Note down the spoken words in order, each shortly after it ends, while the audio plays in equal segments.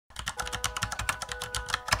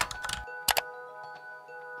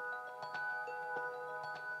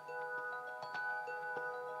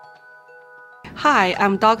Hi,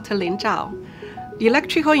 I'm Dr. Lin Zhao.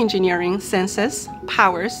 Electrical engineering senses,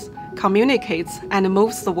 powers, communicates, and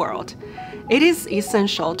moves the world. It is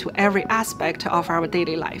essential to every aspect of our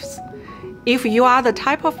daily lives. If you are the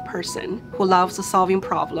type of person who loves solving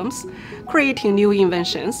problems, creating new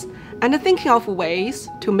inventions, and thinking of ways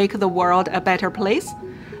to make the world a better place,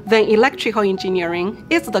 then electrical engineering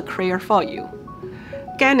is the career for you.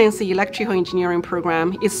 Gannon's electrical engineering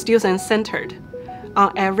program is student-centered.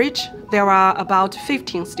 On average, there are about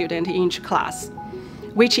 15 students in each class,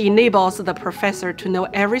 which enables the professor to know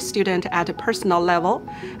every student at a personal level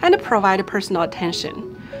and provide personal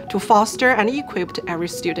attention to foster and equip every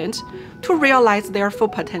student to realize their full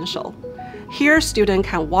potential. Here, students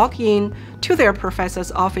can walk in to their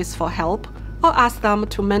professor's office for help or ask them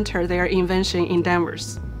to mentor their invention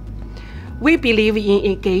endeavors. We believe in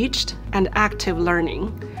engaged and active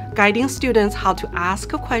learning, guiding students how to ask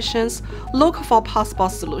questions, look for possible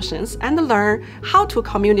solutions, and learn how to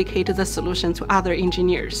communicate the solution to other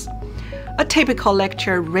engineers. A typical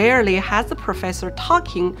lecture rarely has the professor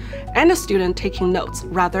talking and the student taking notes.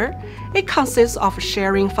 Rather, it consists of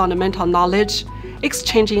sharing fundamental knowledge,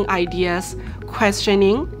 exchanging ideas,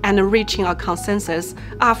 questioning, and reaching a consensus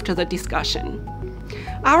after the discussion.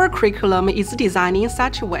 Our curriculum is designed in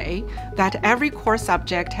such a way that every core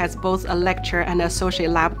subject has both a lecture and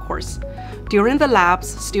associate lab course. During the labs,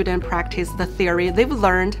 students practice the theory they've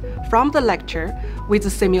learned from the lecture with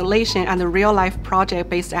simulation and real-life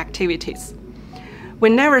project-based activities.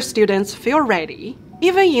 Whenever students feel ready,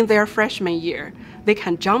 even in their freshman year, they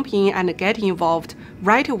can jump in and get involved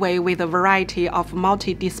right away with a variety of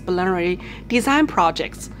multidisciplinary design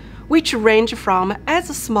projects, which range from as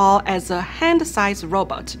small as a hand-sized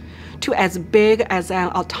robot to as big as an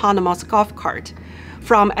autonomous golf cart,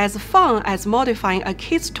 from as fun as modifying a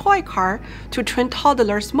kid's toy car to train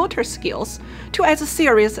toddlers' motor skills, to as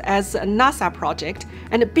serious as a NASA project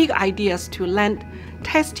and big ideas to land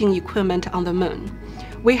testing equipment on the moon.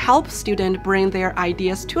 We help students bring their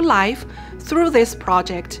ideas to life through this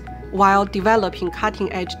project while developing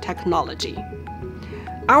cutting-edge technology.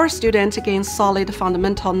 Our students gain solid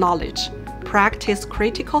fundamental knowledge, practice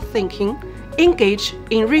critical thinking, engage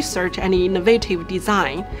in research and innovative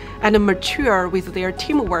design, and mature with their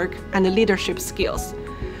teamwork and leadership skills.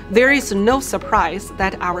 There is no surprise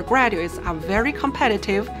that our graduates are very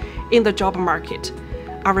competitive in the job market.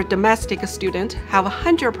 Our domestic students have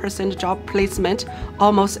 100% job placement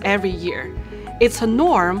almost every year. It's a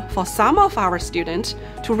norm for some of our students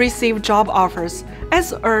to receive job offers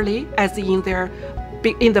as early as in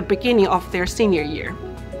the beginning of their senior year.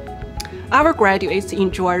 Our graduates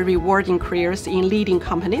enjoy rewarding careers in leading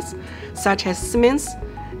companies such as Siemens,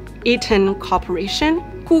 Eaton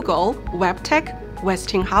Corporation, Google, WebTech,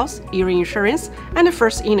 Westinghouse, Erie Insurance, and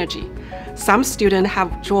First Energy. Some students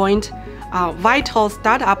have joined vital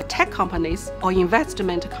startup tech companies or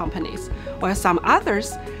investment companies, while some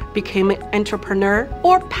others became entrepreneur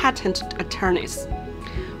or patent attorneys.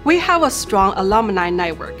 We have a strong alumni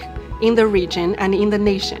network in the region and in the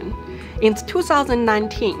nation. In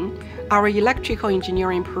 2019, our electrical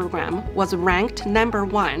engineering program was ranked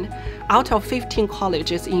 #1 out of 15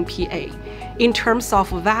 colleges in PA in terms of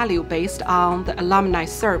value based on the alumni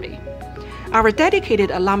survey. Our dedicated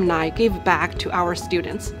alumni give back to our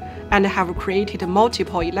students and have created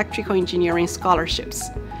multiple electrical engineering scholarships.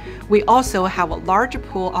 We also have a large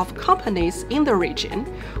pool of companies in the region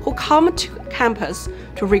who come to campus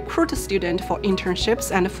to recruit students for internships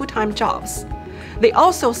and full-time jobs. They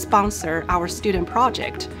also sponsor our student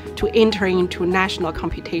project to enter into national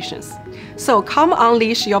competitions. So come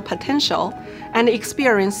unleash your potential and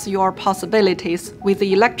experience your possibilities with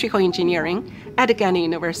electrical engineering at Gannon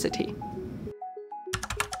University.